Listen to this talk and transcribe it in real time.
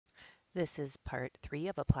This is part 3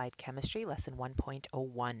 of Applied Chemistry, lesson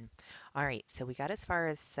 1.01. All right, so we got as far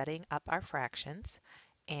as setting up our fractions,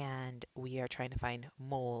 and we are trying to find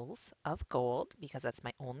moles of gold because that's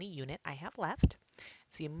my only unit I have left.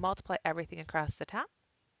 So you multiply everything across the top,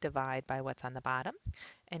 divide by what's on the bottom,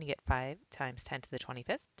 and you get 5 times 10 to the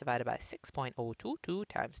 25th divided by 6.022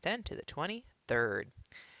 times 10 to the 23rd.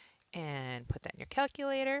 And put that in your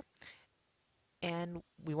calculator. And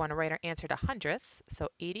we want to write our answer to hundredths, so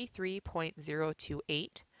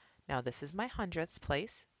 83.028. Now this is my hundredths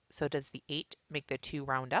place, so does the 8 make the 2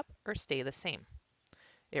 round up or stay the same?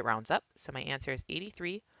 It rounds up, so my answer is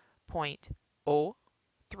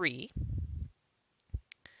 83.03.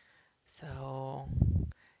 So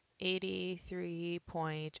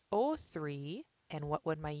 83.03, and what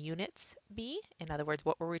would my units be? In other words,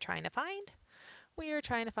 what were we trying to find? We are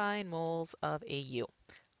trying to find moles of AU.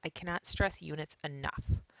 I cannot stress units enough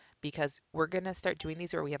because we're going to start doing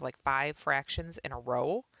these where we have like 5 fractions in a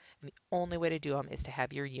row, and the only way to do them is to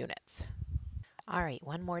have your units. All right,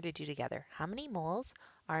 one more to do together. How many moles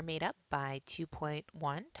are made up by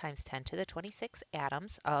 2.1 times 10 to the 26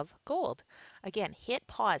 atoms of gold? Again, hit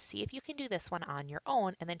pause, see if you can do this one on your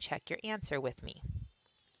own, and then check your answer with me.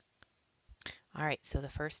 All right, so the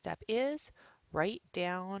first step is write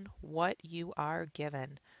down what you are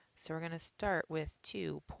given. So we're going to start with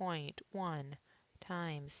 2.1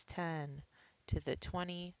 times 10 to the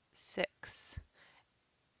 26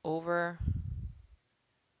 over,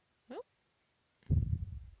 oh,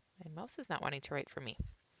 my mouse is not wanting to write for me.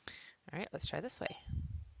 All right, let's try this way.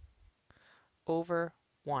 Over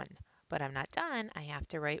 1. But I'm not done. I have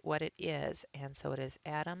to write what it is. And so it is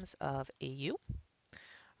atoms of AU.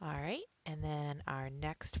 All right, and then our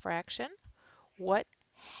next fraction. What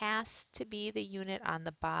has to be the unit on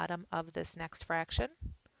the bottom of this next fraction?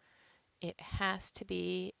 It has to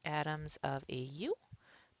be atoms of AU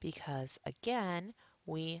because, again,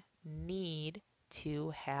 we need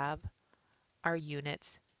to have our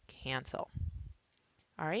units cancel.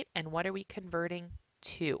 All right, and what are we converting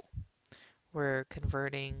to? We're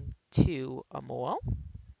converting to a mole.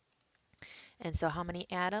 And so how many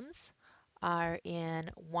atoms are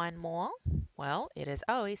in 1 mole? Well, it is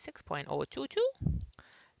always 6.022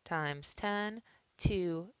 times 10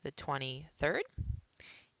 to the 23rd.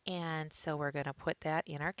 And so we're going to put that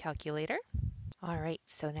in our calculator. All right,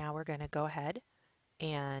 so now we're going to go ahead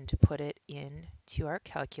and put it into our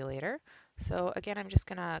calculator. So again, I'm just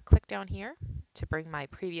going to click down here to bring my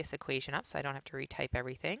previous equation up so I don't have to retype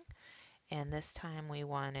everything. And this time we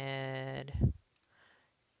wanted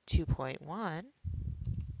 2.1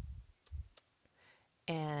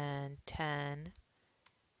 and 10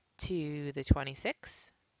 to the 26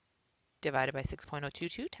 divided by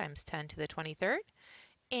 6.022 times 10 to the 23rd.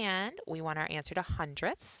 And we want our answer to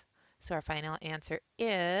hundredths. So our final answer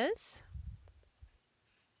is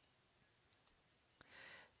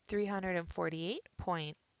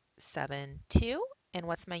 348.72. And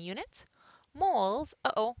what's my units? Moles.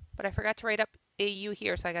 Uh-oh, but I forgot to write up AU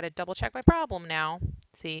here, so I got to double check my problem now.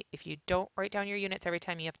 See, if you don't write down your units every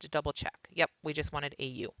time, you have to double check. Yep, we just wanted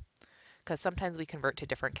AU because sometimes we convert to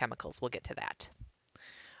different chemicals. We'll get to that.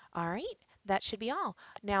 All right, that should be all.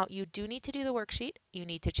 Now, you do need to do the worksheet. You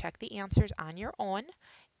need to check the answers on your own.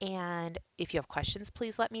 And if you have questions,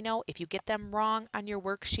 please let me know. If you get them wrong on your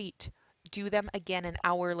worksheet, do them again an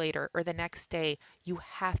hour later or the next day. You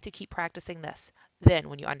have to keep practicing this. Then,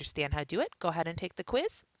 when you understand how to do it, go ahead and take the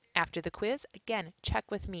quiz. After the quiz, again,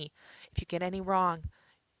 check with me. If you get any wrong,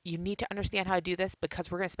 you need to understand how to do this because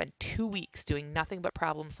we're going to spend 2 weeks doing nothing but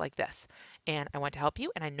problems like this. And I want to help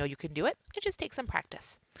you, and I know you can do it. It just takes some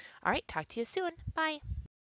practice. All right, talk to you soon. Bye.